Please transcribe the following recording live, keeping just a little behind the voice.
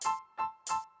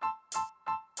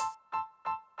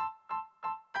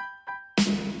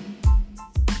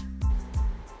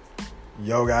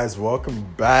Yo, guys, welcome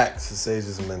back to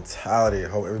Sage's Mentality. I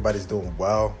hope everybody's doing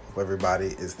well. Hope everybody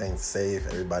is staying safe.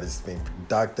 Everybody's being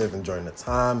productive, enjoying the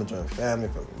time, enjoying family,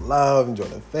 feeling love, enjoying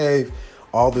the faith.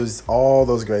 All those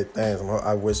great things.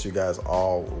 I wish you guys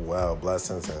all well,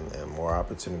 blessings, and more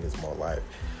opportunities, more life.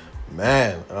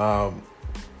 Man,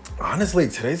 honestly,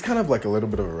 today's kind of like a little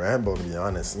bit of a ramble, to be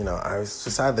honest. I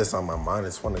just had this on my mind. I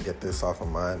just want to get this off my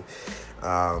mind.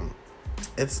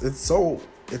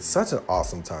 It's such an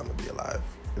awesome time to be alive.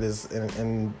 It is,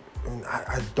 and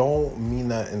I don't mean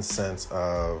that in sense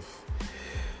of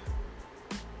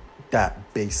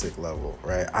that basic level,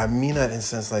 right? I mean that in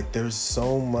sense like there's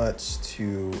so much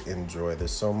to enjoy,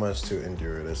 there's so much to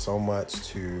endure, there's so much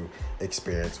to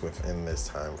experience within this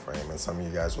time frame. And some of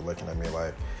you guys were looking at me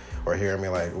like, or hearing me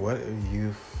like, what are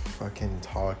you fucking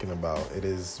talking about?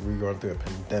 We're going through a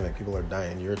pandemic, people are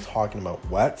dying. You're talking about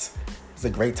what? It's a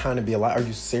great time to be alive. Are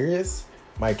you serious?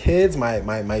 My kids,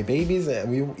 my babies,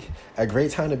 a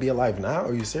great time to be alive now?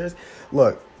 Are you serious?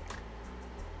 Look,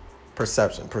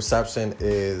 Perception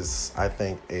is, I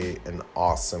think, an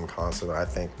awesome concept. I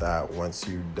think that once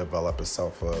you develop a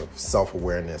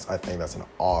self-awareness, I think that's an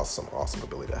awesome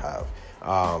ability to have.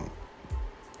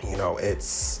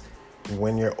 It's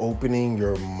when you're opening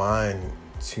your mind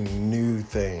to new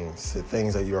things, to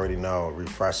things that you already know,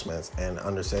 refreshments, and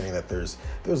understanding that there's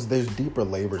deeper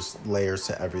layers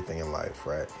to everything in life,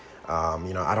 right?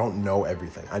 I don't know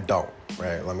everything. I don't,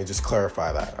 right? Let me just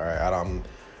clarify that, all right?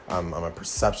 I'm a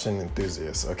perception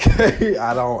enthusiast, okay?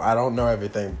 I don't know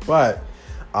everything, but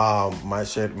my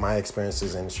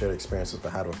experiences and shared experiences I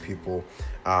had with people,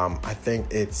 I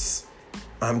think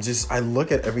I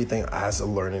look at everything as a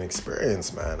learning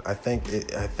experience, man. I think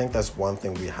that's one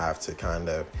thing we have to kind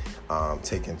of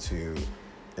take into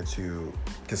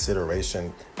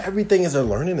consideration. Everything is a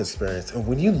learning experience, and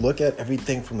when you look at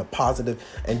everything from the positive,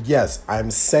 and yes,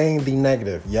 I'm saying the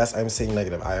negative. Yes, I'm saying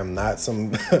negative. I am not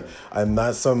some I'm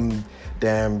not some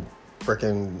damn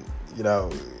freaking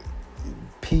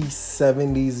peace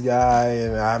 70s guy,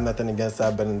 and I have nothing against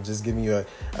that, but I'm just giving you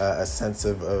a sense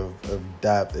of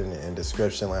depth and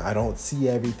description. Like, I don't see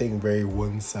everything very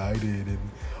one-sided,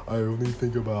 and I only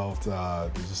think about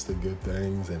just the good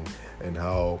things and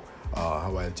how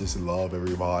I just love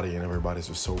everybody, and everybody's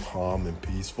just so calm and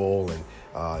peaceful, and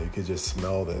you could just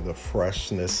smell the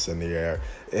freshness in the air.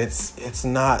 It's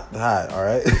not that, all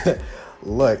right?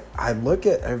 Look, I look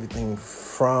at everything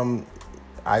from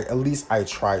I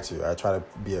try to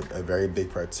be a very big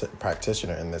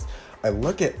practitioner in this. I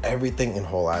look at everything in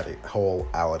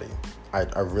wholeality.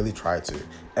 I really try to.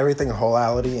 Everything in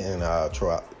wholeality and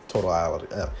totality.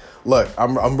 Look,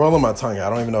 I'm rolling my tongue.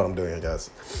 I don't even know what I'm doing, guys.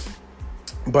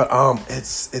 But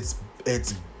it's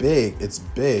big. It's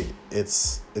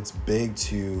big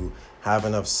to have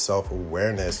enough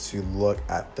self-awareness to look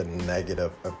at the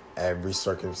negative of every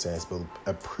circumstance, but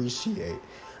appreciate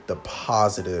the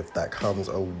positive that comes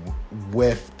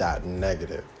with that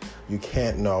negative. You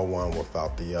can't know one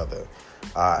without the other.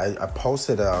 I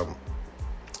posted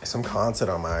some content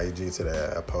on my IG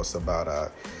today. I posted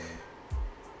about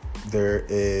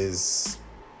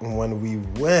when we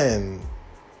win,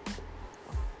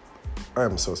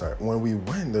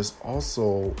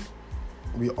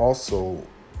 we also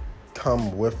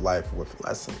come with life with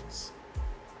lessons.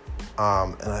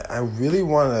 And I really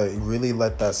want to really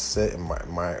let that sit in my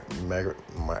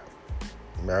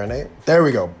marinate. There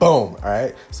we go. Boom. All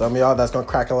right. Some of y'all, that's going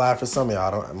to crack a laugh for some of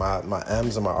y'all. My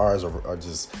M's and my R's are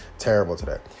just terrible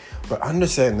today. But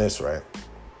understand this, right?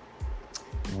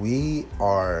 We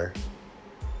are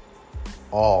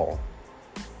all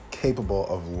capable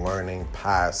of learning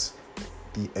past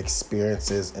the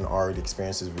experiences and already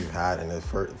experiences we've had, and the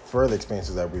further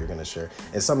experiences that we're going to share,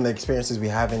 and some of the experiences we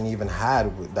haven't even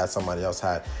had that somebody else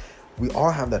had. We all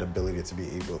have that ability to be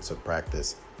able to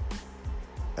practice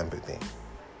empathy,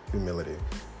 humility.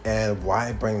 And why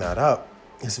I bring that up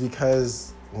is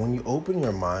because when you open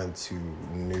your mind to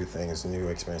new things, new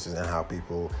experiences, and how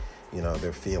people,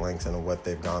 their feelings and what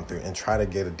they've gone through, and try to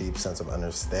get a deep sense of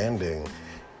understanding,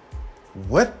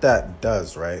 what that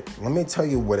does, right? Let me tell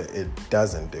you what it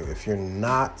doesn't do. If you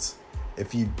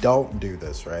don't do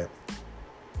this, right?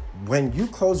 When you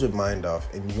close your mind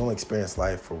off and you only experience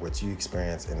life for what you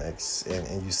experience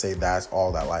and you say that's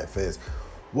all that life is,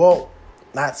 well,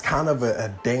 that's kind of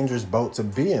a dangerous boat to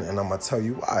be in, and I'm gonna tell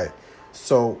you why.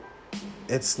 So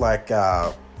it's like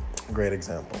a great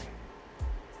example.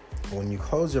 When you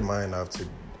close your mind off to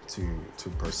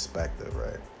perspective,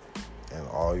 right? And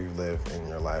all you live in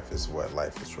your life is what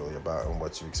life is really about and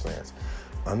what you experience.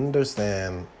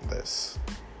 Understand this.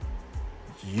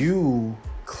 You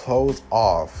close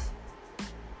off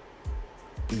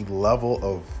the level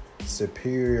of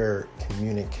superior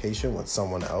communication with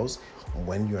someone else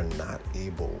when you're not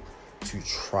able to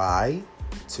try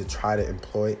to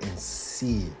employ and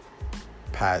see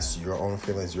past your own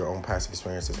feelings, your own past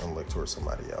experiences, and look towards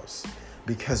somebody else.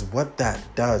 Because what that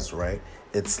does, right?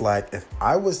 It's like if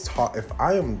I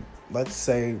am, let's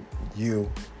say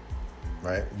you,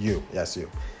 right? You.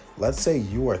 Let's say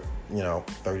you are,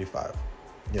 35.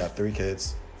 You got 3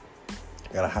 kids. You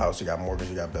got a house. You got mortgage.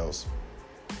 You got bills.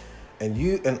 And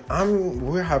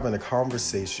we're having a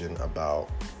conversation about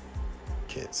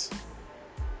kids.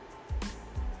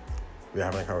 We're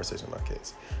having a conversation about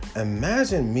kids.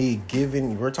 Imagine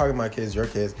we're talking about kids, your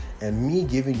kids, and me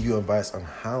giving you advice on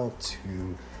how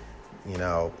to,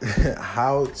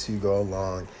 how to go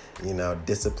along,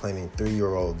 disciplining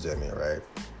 3-year-old Jimmy, right?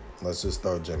 Let's just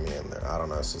throw Jimmy in there. I don't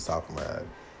know. It's just off my head.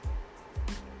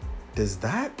 Does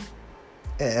that,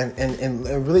 and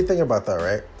really think about that,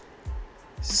 right?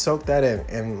 Soak that in.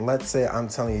 And let's say I'm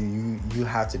telling you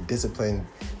have to discipline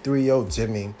 3-year-old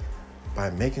Jimmy by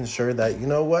making sure that,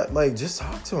 just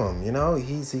talk to him.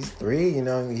 He's 3,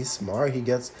 he's smart. He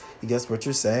gets what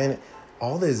you're saying.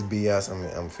 All this BS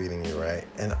I'm feeding you, right?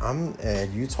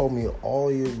 And you told me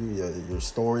all your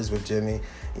stories with Jimmy.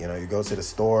 You go to the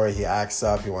store, he acts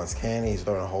up, he wants candy, he's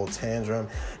throwing a whole tantrum,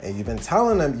 and you've been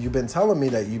telling me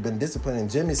that you've been disciplining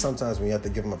Jimmy sometimes when you have to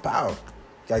give him a pow. You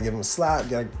gotta give him a slap,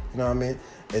 you know what I mean?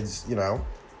 It's,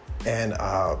 and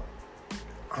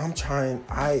I'm trying,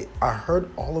 I heard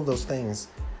all of those things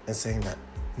and saying that,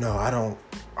 no, I don't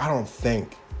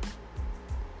think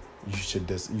you should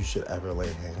ever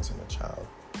lay hands on a child.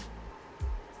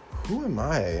 Who am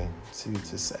I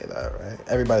to say that, right?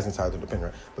 Everybody's entitled to an opinion,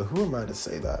 right? But who am I to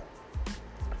say that?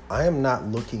 I am not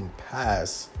looking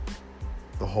past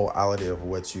the wholeality of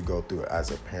what you go through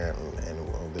as a parent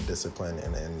and the discipline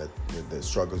and the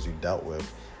struggles you dealt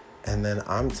with. And then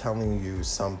I'm telling you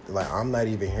something, like I'm not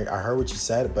even here. I heard what you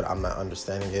said, but I'm not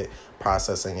understanding it,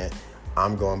 processing it.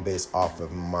 I'm going based off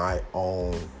of my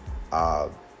own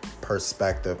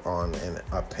perspective on an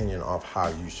opinion of how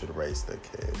you should raise the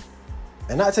kid.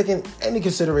 And not taking any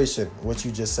consideration what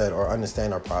you just said or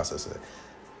understand or process it.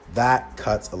 That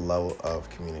cuts a level of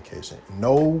communication.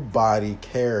 Nobody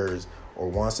cares or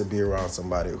wants to be around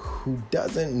somebody who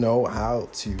doesn't know how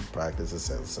to practice a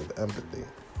sense of empathy.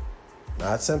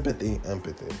 Not sympathy,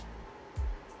 empathy.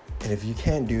 And if you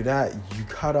can't do that, you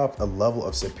cut off a level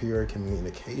of superior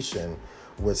communication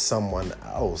with someone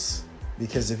else.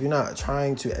 Because if you're not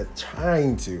trying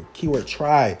to, keyword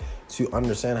try, to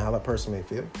understand how that person may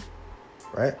feel,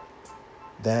 right?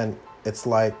 Then it's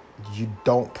like you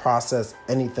don't process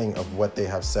anything of what they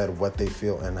have said, what they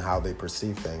feel, and how they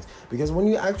perceive things. Because when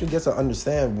you actually get to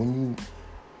understand, when you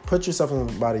put yourself in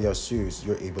somebody else's shoes,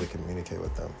 you're able to communicate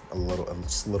with them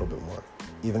just a little bit more,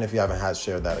 even if you haven't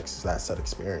shared that said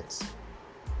experience.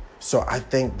 So I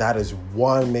think that is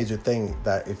one major thing,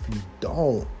 that if you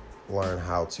don't learn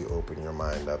how to open your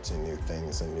mind up to new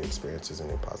things and new experiences and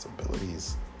new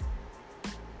possibilities,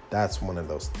 that's one of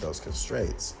those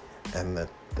constraints. And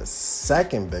the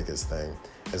second biggest thing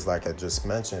is, like I just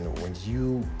mentioned, when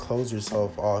you close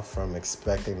yourself off from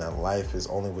expecting that life is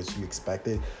only what you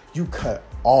expected, you cut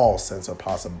all sense of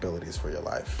possibilities for your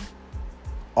life.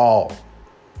 All.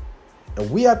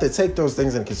 And we have to take those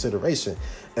things into consideration.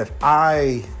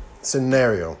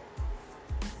 Scenario,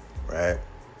 right?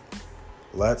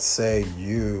 Let's say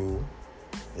you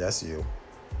have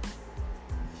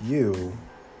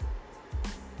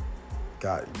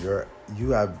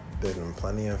been in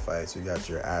plenty of fights. You got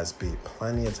your ass beat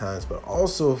plenty of times, but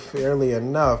also fairly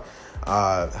enough,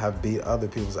 have beat other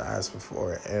people's ass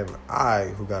before. And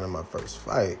who got in my first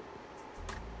fight,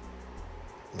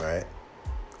 right?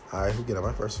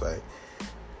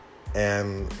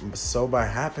 And so by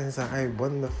happens, I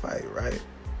won the fight, right?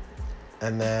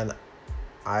 And then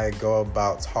I go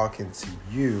about talking to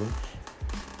you,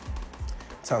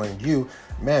 telling you,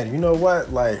 man, you know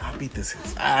what? Like, I beat his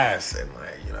ass, and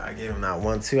I gave him that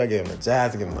 1-2, I gave him the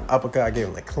jabs, I gave him the uppercut, I gave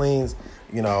him the cleans,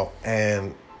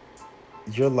 and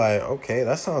you're like, okay,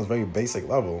 that sounds very basic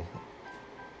level.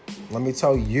 Let me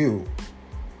tell you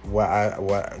what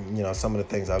some of the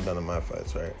things I've done in my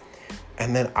fights, right?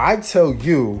 And then I tell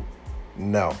you,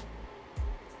 no.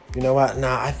 You know what?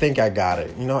 Nah, I think I got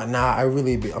it. You know what? Nah,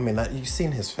 you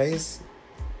seen his face?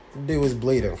 The dude was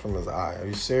bleeding from his eye. Are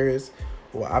you serious?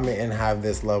 Well, and have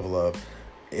this level of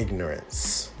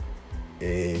ignorance.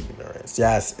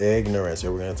 Yes, ignorance.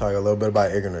 We're going to talk a little bit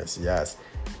about ignorance. Yes.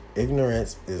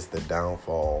 Ignorance is the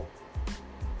downfall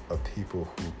of people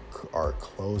who are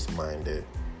closed-minded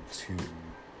to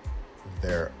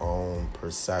their own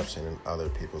perception and other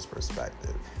people's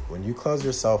perspective. When you close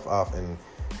yourself off and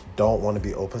don't want to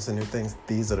be open to new things,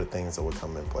 these are the things that would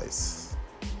come in place.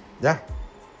 Yeah.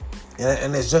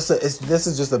 And it's just this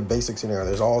is just a basic scenario.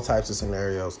 There's all types of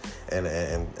scenarios and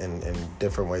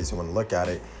different ways you want to look at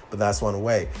it, but that's one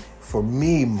way. For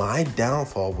me, my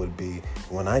downfall would be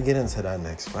when I get into that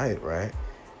next fight, right?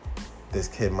 This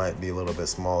kid might be a little bit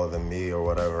smaller than me or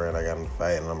whatever, and I got in the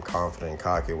fight, and I'm confident and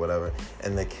cocky, whatever.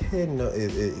 And the kid,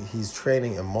 he's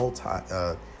training in what's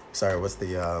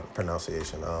the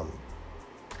pronunciation?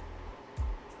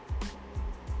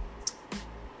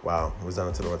 Wow, it was done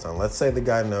into the one time. Let's say the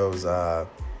guy knows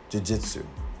jiu-jitsu,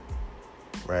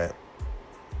 right?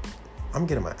 I'm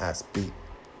getting my ass beat,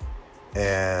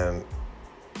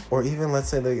 or even let's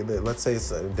say let's say it's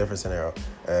a different scenario,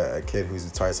 a kid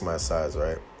who's twice my size,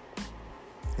 right?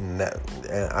 And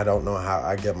I don't know how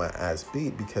I get my ass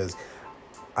beat because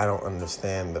I don't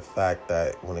understand the fact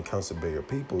that when it comes to bigger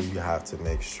people, you have to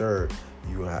make sure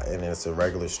and it's a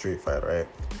regular street fight, right?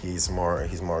 He's more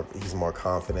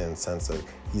confident in the sense of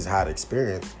he's had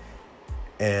experience,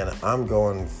 and I'm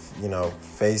going,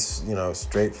 face,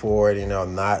 straight forward,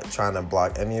 not trying to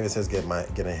block any of his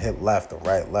getting hit left and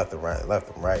right,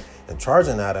 and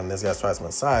charging at him. This guy's twice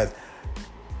my size.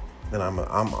 Then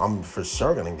I'm for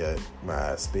sure gonna get my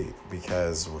ass beat,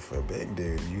 because with a big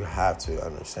dude, you have to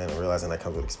understand and realize, and that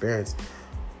comes with experience.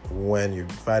 When you're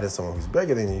fighting someone who's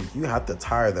bigger than you, you have to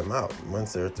tire them out.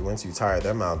 Once you tire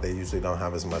them out, they usually don't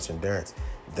have as much endurance.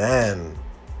 Then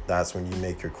that's when you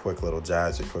make your quick little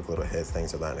jabs, your quick little hits,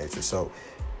 things of that nature. So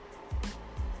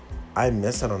I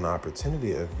miss out on the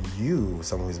opportunity of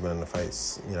someone who's been in the fight,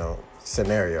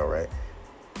 scenario, right?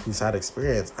 Who's had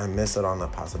experience. I miss out on the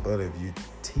possibility of you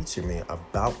teaching me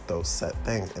about those set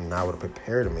things, and that would have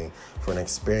prepared me for an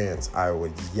experience I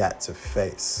would yet to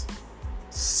face.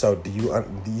 So do you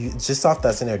just off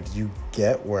that scenario, do you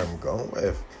get where I'm going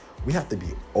with? We have to be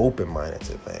open-minded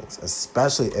to things,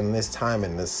 especially in this time,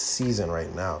 in this season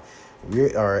right now.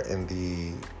 We are in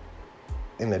the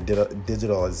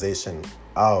digitalization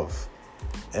of,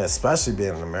 and especially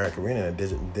being in America, we're in a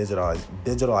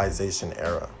digitalization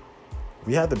era.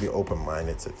 We have to be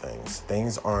open-minded to things.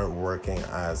 Things aren't working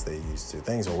as they used to.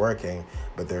 Things are working,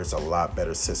 but there's a lot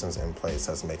better systems in place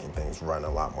that's making things run a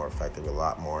lot more effective, a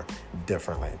lot more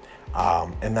differently.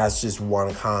 And that's just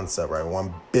one concept, right?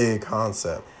 One big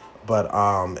concept. But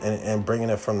and bringing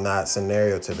it from that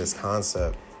scenario to this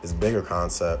concept, this bigger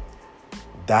concept,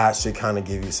 that should kind of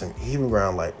give you some even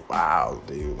ground. Like, wow,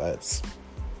 dude,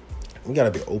 we got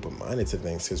to be open-minded to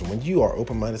things, because when you are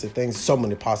open-minded to things, so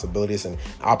many possibilities and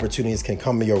opportunities can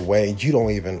come your way. You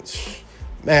don't even,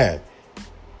 man,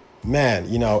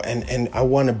 and I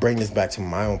want to bring this back to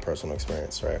my own personal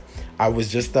experience, right? I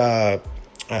was just, I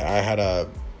had a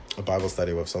Bible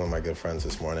study with some of my good friends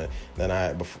this morning. Then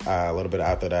a little bit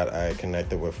after that, I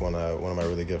connected with one of my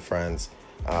really good friends,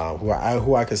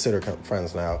 who I consider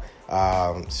friends now.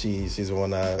 She's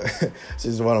one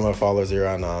of my followers here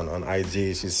on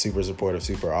IG. She's super supportive,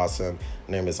 super awesome.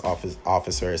 Her name is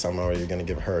Officer, so I'm already gonna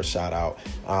give her a shout out.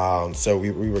 So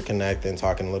we were connecting,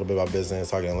 talking a little bit about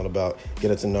business, talking a little about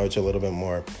getting to know each other a little bit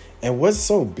more. And what's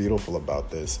so beautiful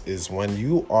about this is when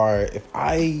you are, if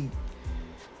I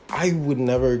would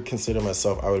never consider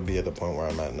myself, I would be at the point where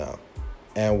I'm at now.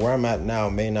 And where I'm at now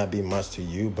may not be much to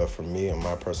you, but for me and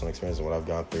my personal experience and what I've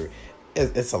gone through,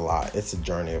 it's a lot. It's a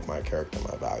journey of my character,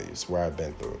 my values, where I've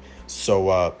been through. So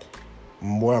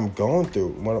what I'm going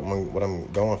through, what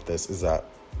I'm going with this is that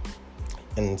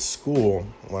in school,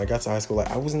 when I got to high school,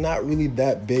 I was not really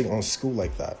that big on school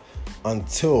like that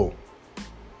until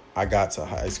I got to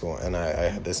high school, and I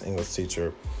had this English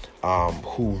teacher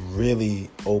who really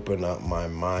opened up my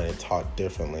mind and taught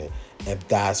differently. And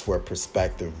that's where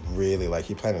perspective really,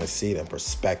 he planted a seed and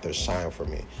perspective shined for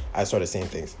me. I started seeing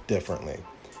things differently.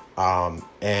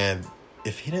 And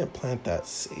if he didn't plant that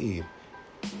seed,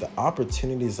 the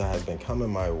opportunities that has been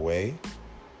coming my way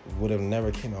would have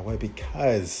never came my way,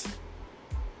 because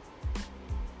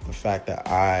the fact that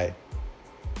I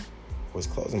was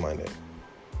closed-minded.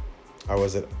 I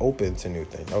wasn't open to new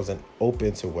things. I wasn't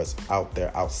open to what's out there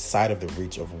outside of the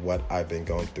reach of what I've been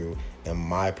going through and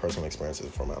my personal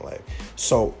experiences for my life.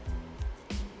 So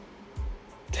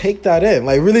take that in.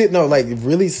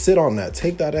 Really sit on that.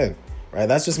 Take that in, right?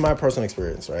 That's just my personal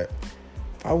experience, right?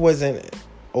 If I wasn't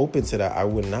open to that, I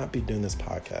would not be doing this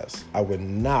podcast. I would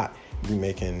not be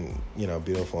making,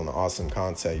 beautiful and awesome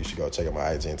content. You should go check out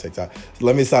my IG and TikTok.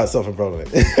 Let me start self-promoting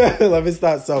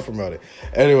it.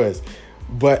 Anyways,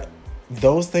 but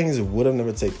those things would have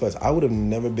never taken place. I would have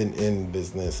never been in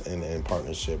business and in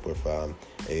partnership with an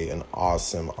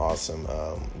awesome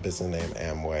business named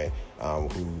Amway,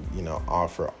 who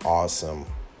offer awesome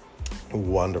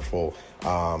wonderful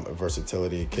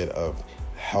versatility kit of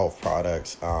health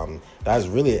products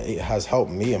it has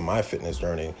helped me in my fitness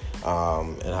journey,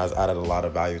 and has added a lot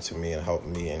of value to me and helped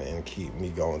me and keep me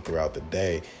going throughout the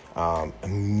day.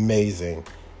 Amazing.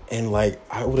 And like,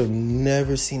 I would have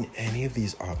never seen any of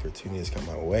these opportunities come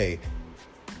my way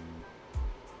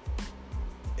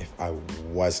if I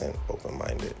wasn't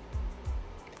open-minded.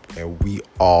 And we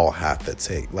all have to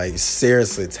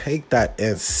seriously, take that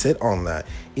and sit on that.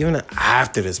 Even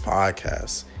after this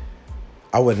podcast,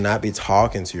 I would not be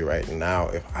talking to you right now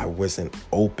if I wasn't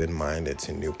open-minded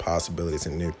to new possibilities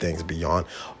and new things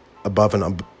above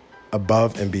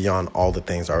and beyond all the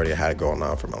things I already had going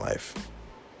on for my life.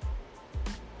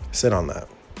 Sit on that.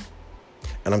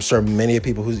 And I'm sure many of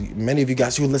you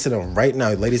guys who are listening right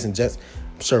now, ladies and gents,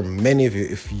 I'm sure many of you,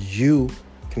 if you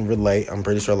can relate, I'm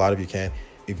pretty sure a lot of you can.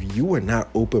 If you were not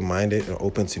open-minded and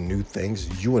open to new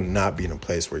things, you would not be in a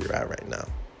place where you're at right now.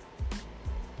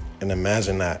 And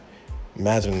imagine that.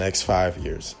 Imagine the next 5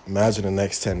 years. Imagine the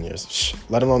next 10 years.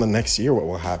 Let alone the next year, what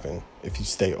will happen if you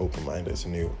stay open-minded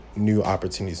to new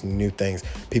opportunities, new things,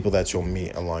 people that you'll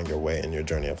meet along your way in your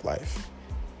journey of life.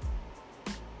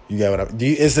 You get what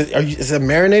is it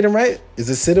marinating right? Is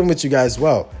it sitting with you guys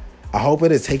well? I hope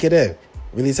it is. Take it in.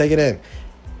 Really take it in.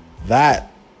 That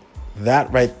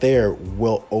right there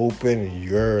will open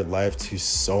your life to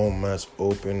so much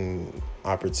open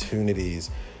opportunities,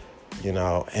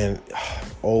 and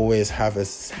always have a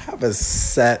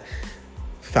set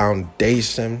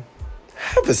foundation.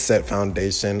 Have a set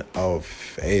foundation of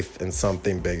faith in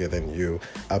something bigger than you,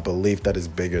 a belief that is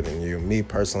bigger than you. Me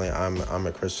personally, I'm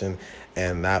a Christian,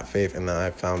 and that faith and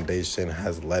that foundation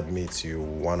has led me to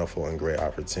wonderful and great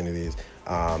opportunities,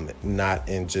 not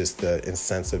in just the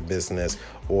sense of business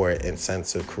or in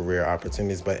sense of career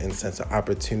opportunities, but in sense of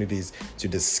opportunities to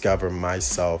discover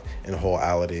myself in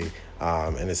wholeality.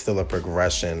 And it's still a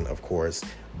progression, of course,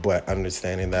 but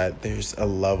understanding that there's a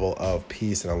level of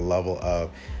peace and a level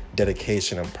of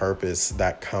dedication and purpose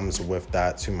that comes with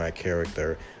that to my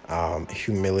character,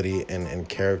 humility and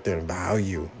character and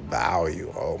value.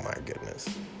 Oh my goodness.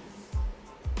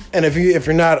 And if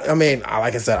you're not,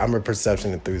 like I said, I'm a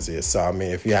perception enthusiast. So,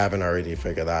 if you haven't already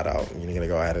figured that out, you're going to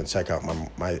go ahead and check out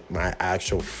my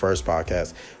actual first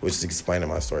podcast, which is explaining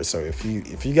my story. So if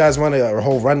you guys want a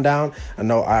whole rundown, I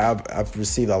know I've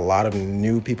received a lot of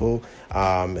new people,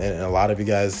 and a lot of you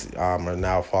guys are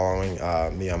now following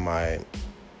me on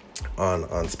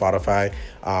Spotify.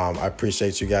 I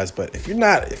appreciate you guys. But if you're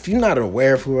not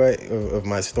aware of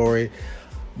my story,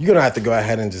 you're going to have to go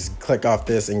ahead and just click off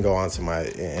this and go on to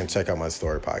and check out my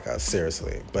story podcast.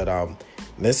 Seriously. But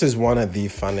this is one of the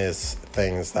funnest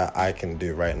things that I can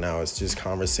do right now, is just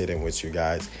conversating with you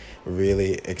guys.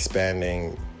 Really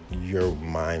expanding your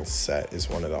mindset is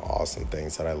one of the awesome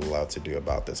things that I love to do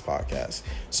about this podcast.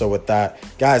 So with that,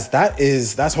 guys, that's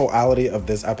wholeality of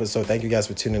this episode. Thank you guys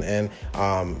for tuning in.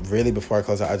 Really, before I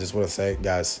close out, I just want to say,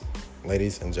 guys,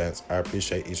 ladies and gents, I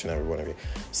appreciate each and every one of you.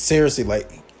 Seriously,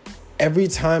 every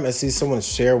time I see someone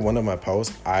share one of my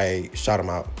posts, I shout them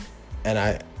out. And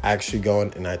I actually go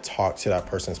in and I talk to that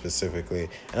person specifically.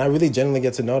 And I really genuinely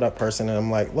get to know that person. And I'm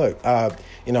like, look, I'm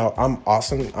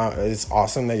awesome. It's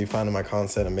awesome that you found my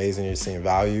content amazing. You're seeing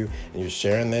value and you're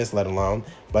sharing this, let alone.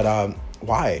 But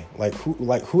why?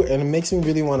 Who? And it makes me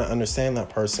really want to understand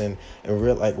that person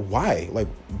and why?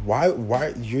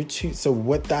 Why you're So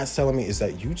what that's telling me is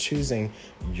that you choosing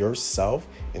yourself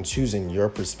and choosing your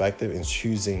perspective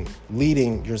and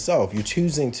leading yourself. You're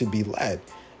choosing to be led.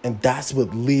 And that's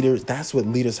what leaders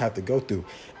have to go through.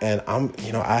 And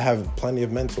I have plenty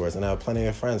of mentors and I have plenty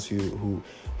of friends who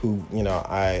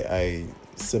I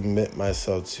submit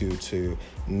myself to,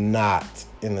 not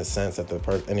in the sense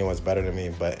that anyone's better than me,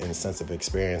 but in the sense of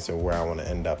experience or where I want to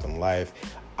end up in life.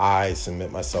 I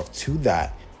submit myself to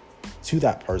that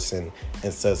person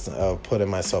instead of putting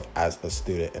myself as a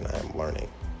student and I am learning.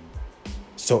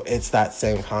 So it's that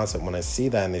same concept when I see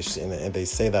that and they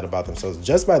say that about themselves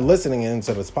just by listening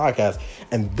into this podcast.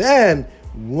 And then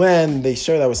when they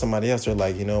share that with somebody else, they're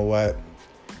like, you know what?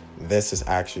 This is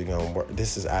actually going to work.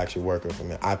 This is actually working for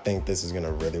me. I think this is going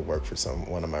to really work for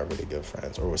one of my really good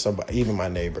friends or somebody, even my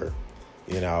neighbor,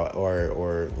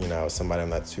 or somebody I'm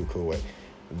not too cool with.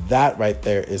 That right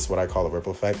there is what I call a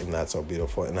ripple effect, and that's so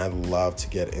beautiful. And I love to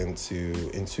get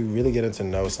really getting to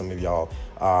know some of y'all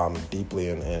deeply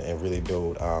and really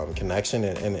build connection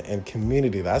and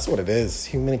community. That's what it is.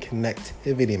 Human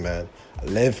connectivity, man. I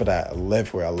live for that. I live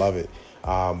for it. I love it.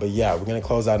 But yeah, we're going to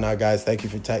close out now, guys. Thank you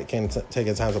for taking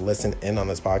time to listen in on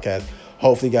this podcast.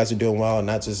 Hopefully you guys are doing well, and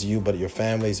not just you, but your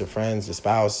families, your friends, your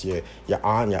spouse, your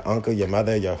aunt, your uncle, your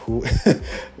mother, your who.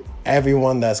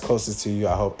 everyone that's closest to you,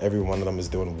 I hope every one of them is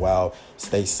doing well.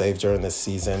 Stay safe during this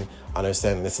season.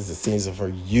 Understand this is a season for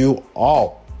you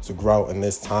all to grow in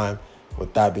this time.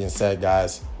 With that being said,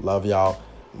 guys, love y'all.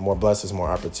 More blessings, more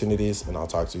opportunities, and I'll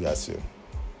talk to you guys soon.